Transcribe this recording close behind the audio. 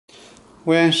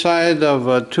We're inside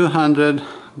of 200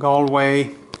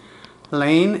 Galway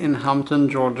Lane in Hampton,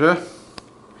 Georgia.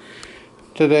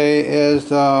 Today is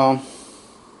the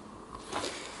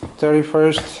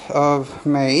 31st of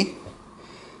May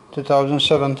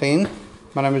 2017.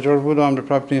 My name is George Wood. I'm the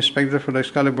property inspector for the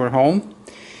Excalibur home.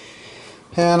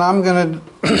 And I'm gonna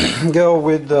go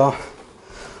with the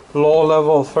low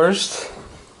level first.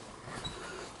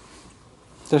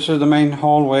 This is the main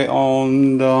hallway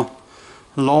on the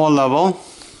lower level.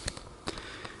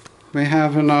 We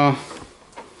have a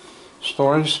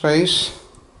storage space,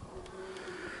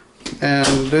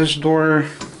 and this door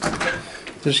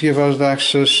gives us the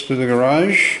access to the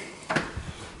garage.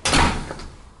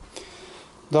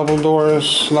 Double doors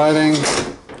sliding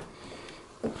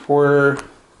for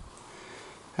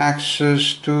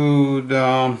access to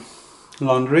the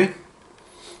laundry.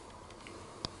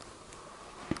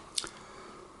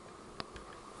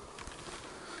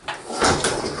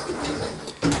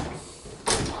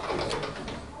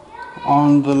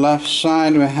 On the left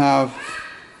side we have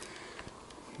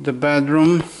the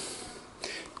bedroom,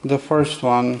 the first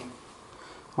one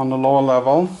on the lower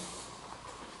level.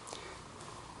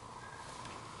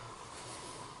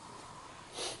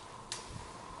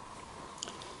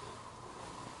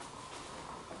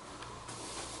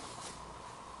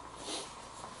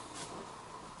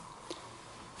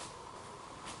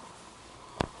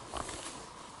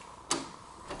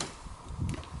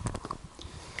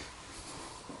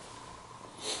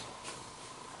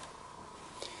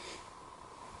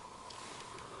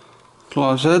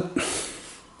 Closet.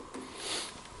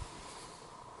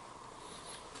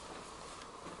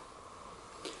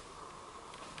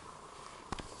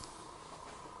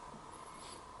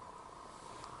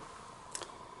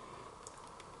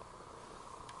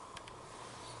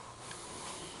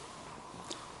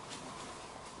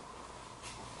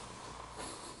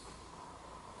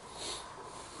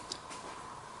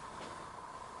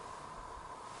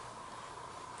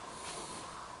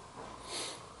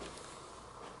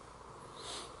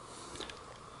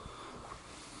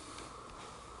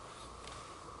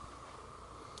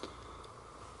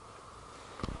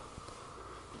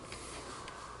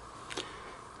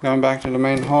 Going back to the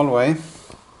main hallway,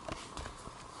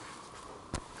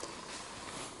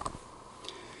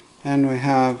 and we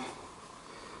have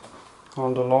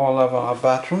on the lower level a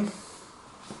bathroom.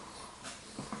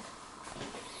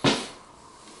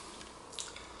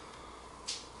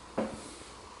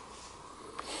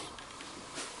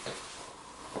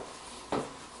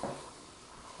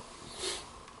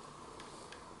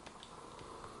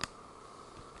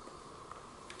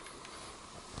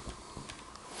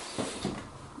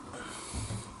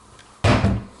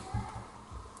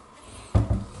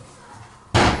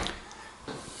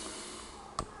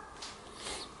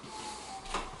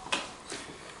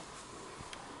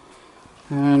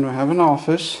 And we have an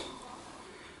office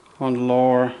on the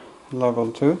lower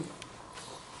level too.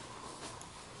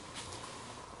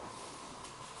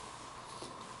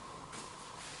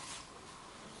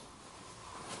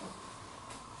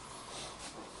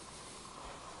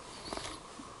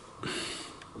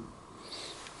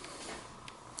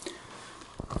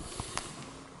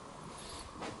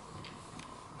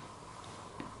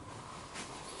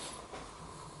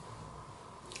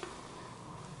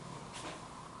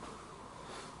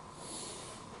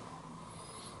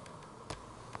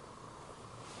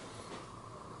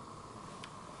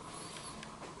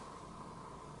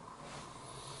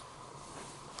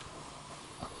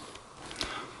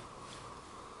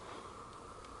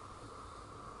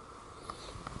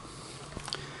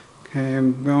 Okay,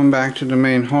 I'm going back to the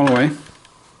main hallway.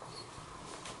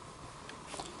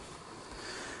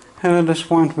 And at this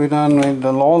point we're done with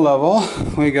the lower level.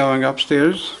 We're going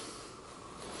upstairs.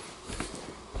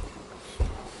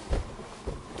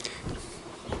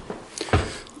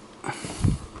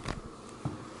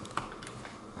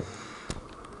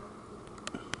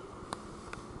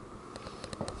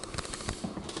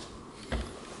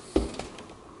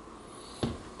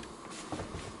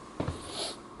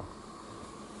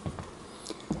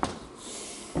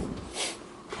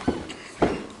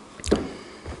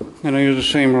 I'm going to use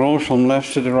the same roll from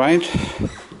left to the right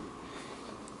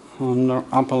on the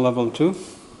upper level too.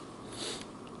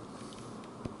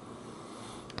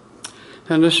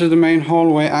 And this is the main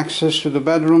hallway, access to the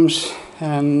bedrooms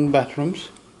and bathrooms.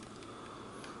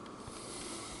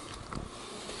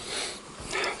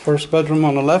 First bedroom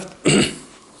on the left.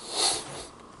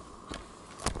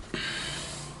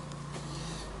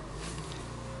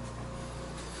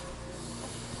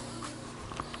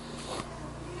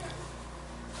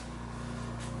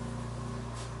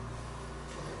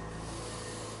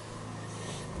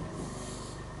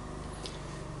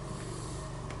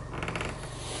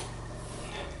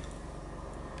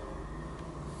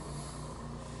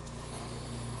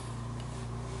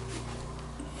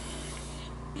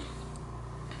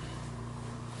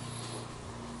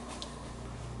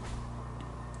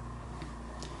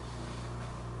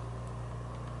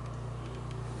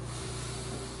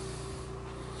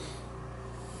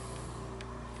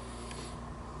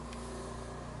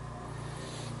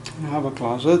 I have a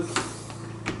closet.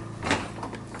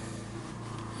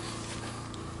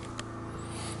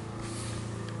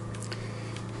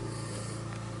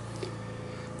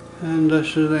 And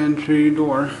this is the entry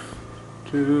door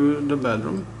to the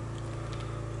bedroom.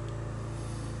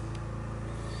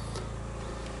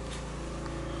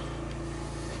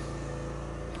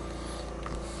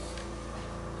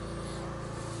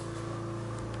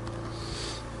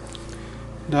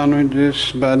 Done with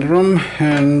this bedroom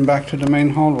and back to the main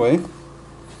hallway.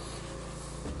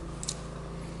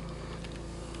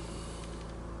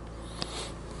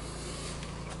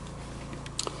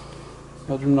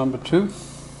 Bedroom number 2.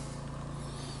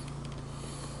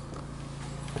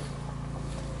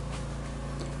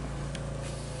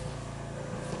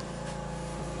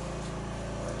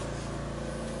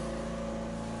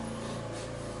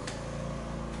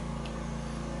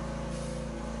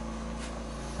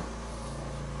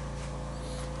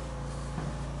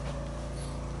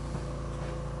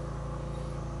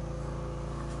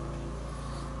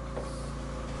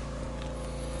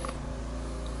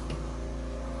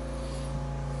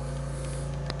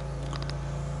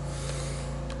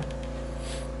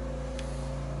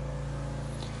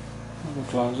 The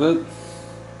closet.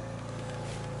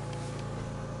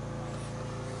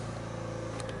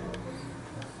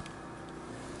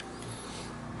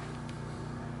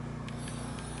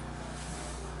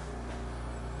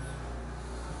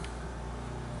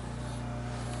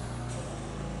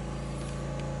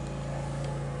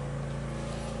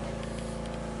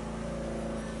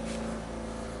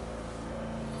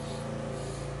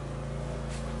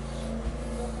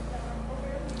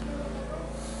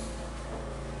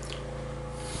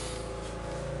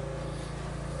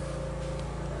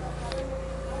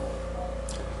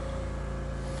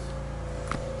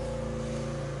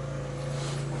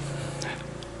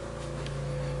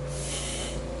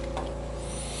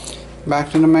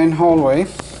 Back to the main hallway,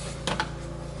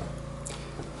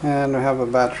 and we have a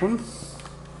bathroom.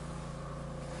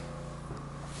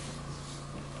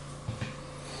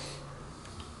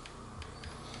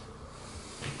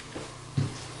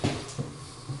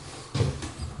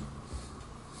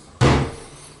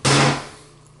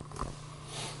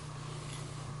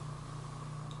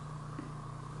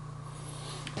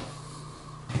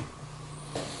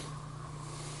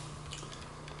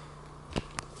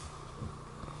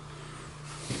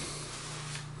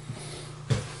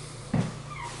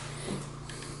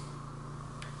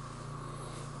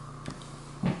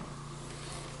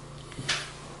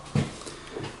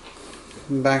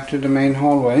 Back to the main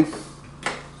hallway.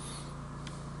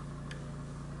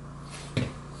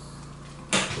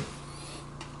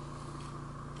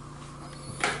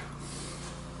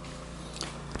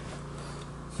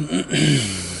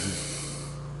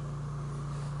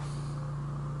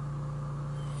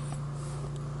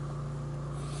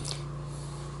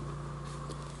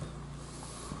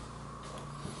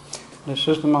 This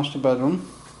is the master bedroom.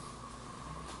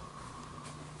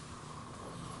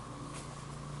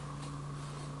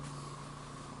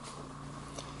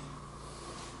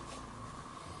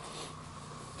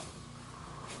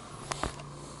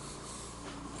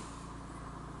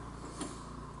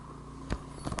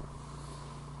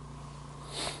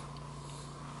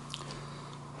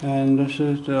 And this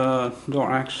is the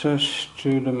door access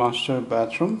to the master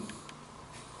bathroom,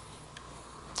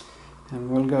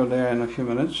 and we'll go there in a few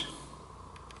minutes.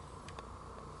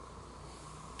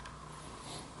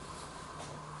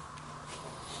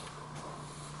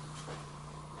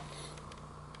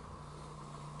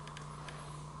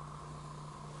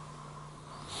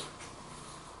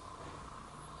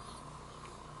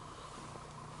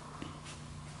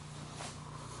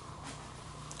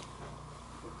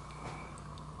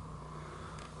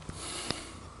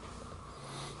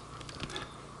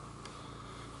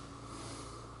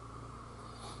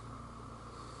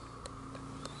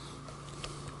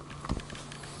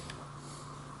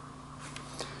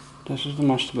 This is the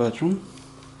master bedroom,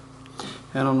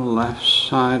 and on the left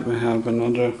side we have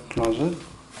another closet.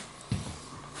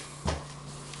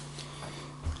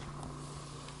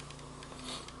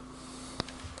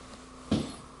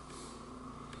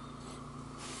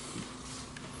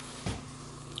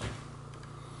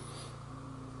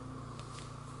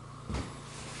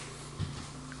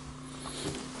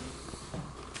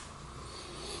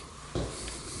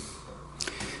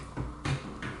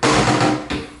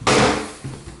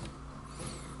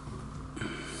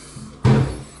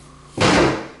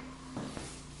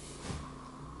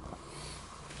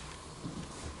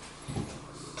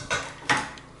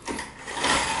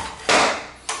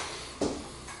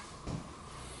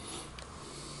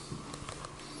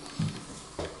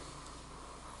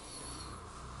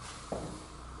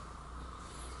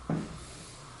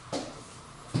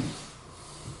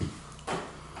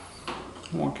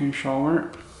 walk-in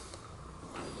shower.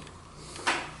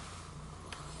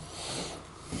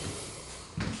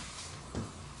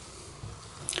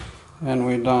 And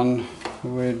we're done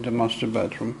with the master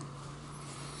bedroom.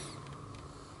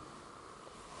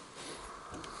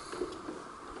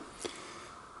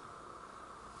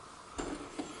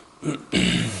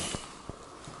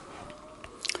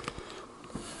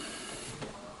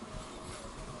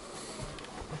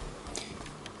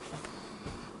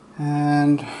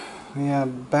 And we are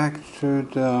back to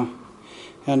the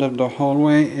end of the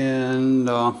hallway in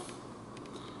the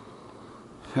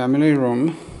family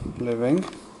room, living.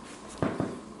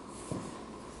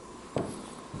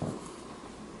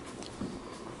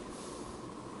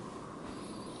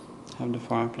 Have the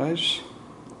fireplace.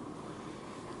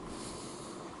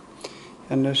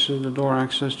 And this is the door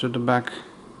access to the back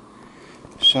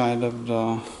side of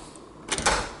the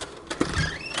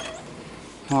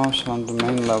house on the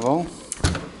main level.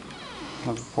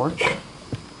 Have a porch.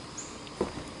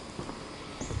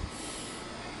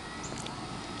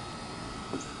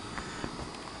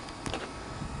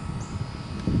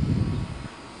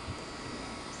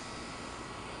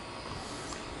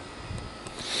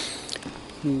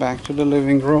 Back to the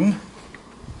living room.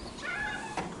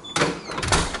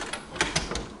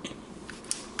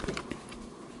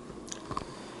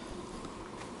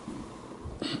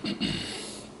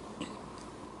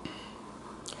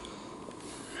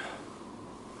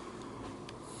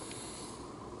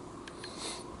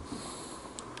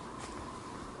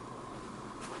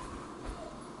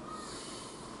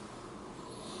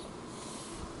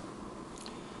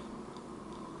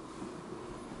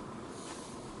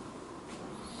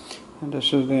 And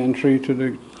this is the entry to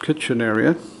the kitchen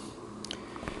area.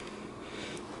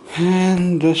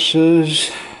 And this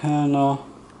is an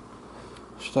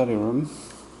study room.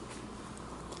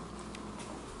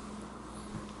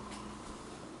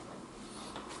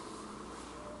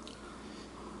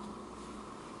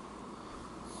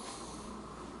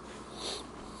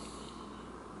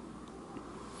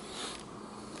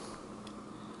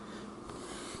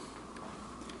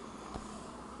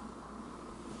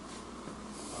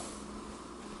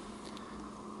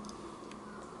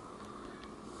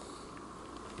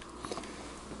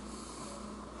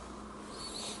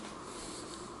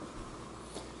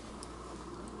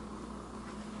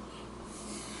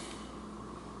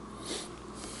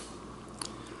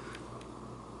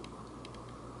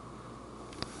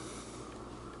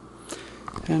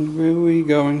 And we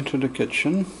go into the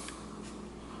kitchen.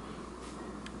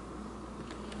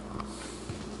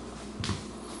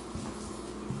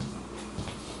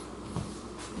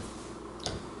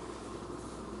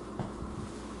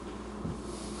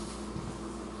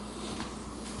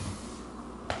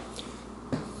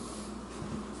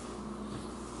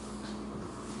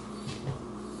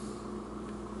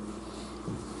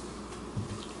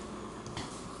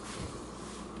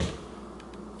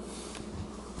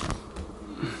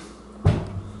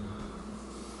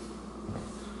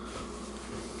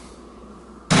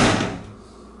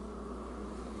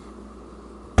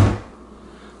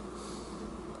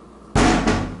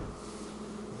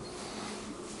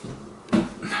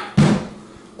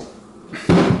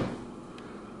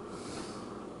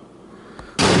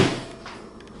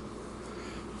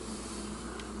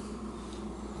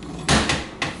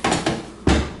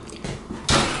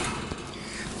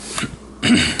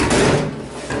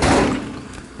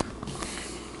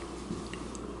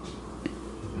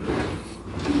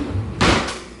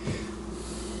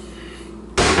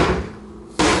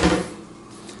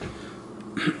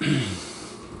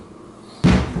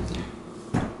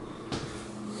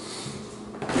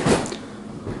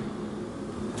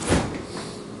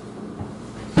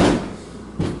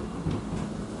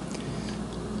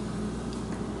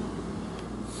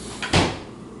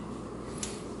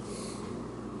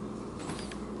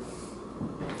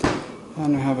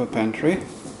 And we have a pantry.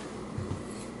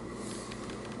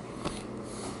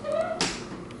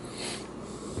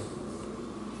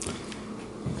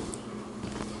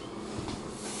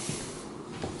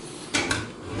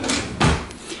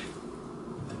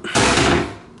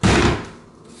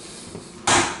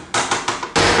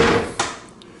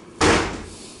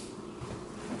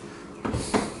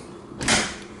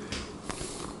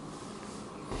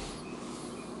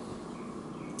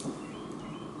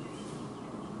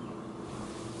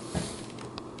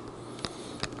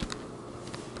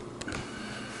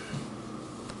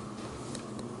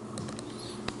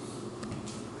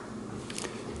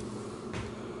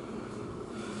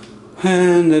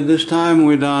 And at this time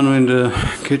we're done with the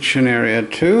kitchen area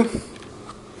too.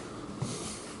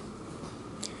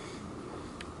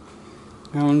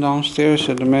 Going downstairs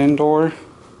at the main door.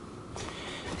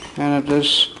 And at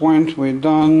this point we're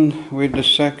done with the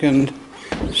second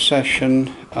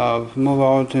session of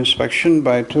move-out inspection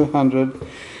by 200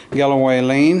 Galway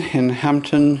Lane in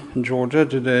Hampton, Georgia.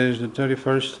 Today is the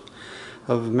 31st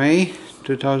of May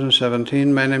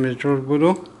 2017. My name is George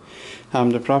Boudou.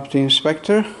 I'm the property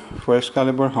inspector for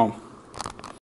Excalibur Home.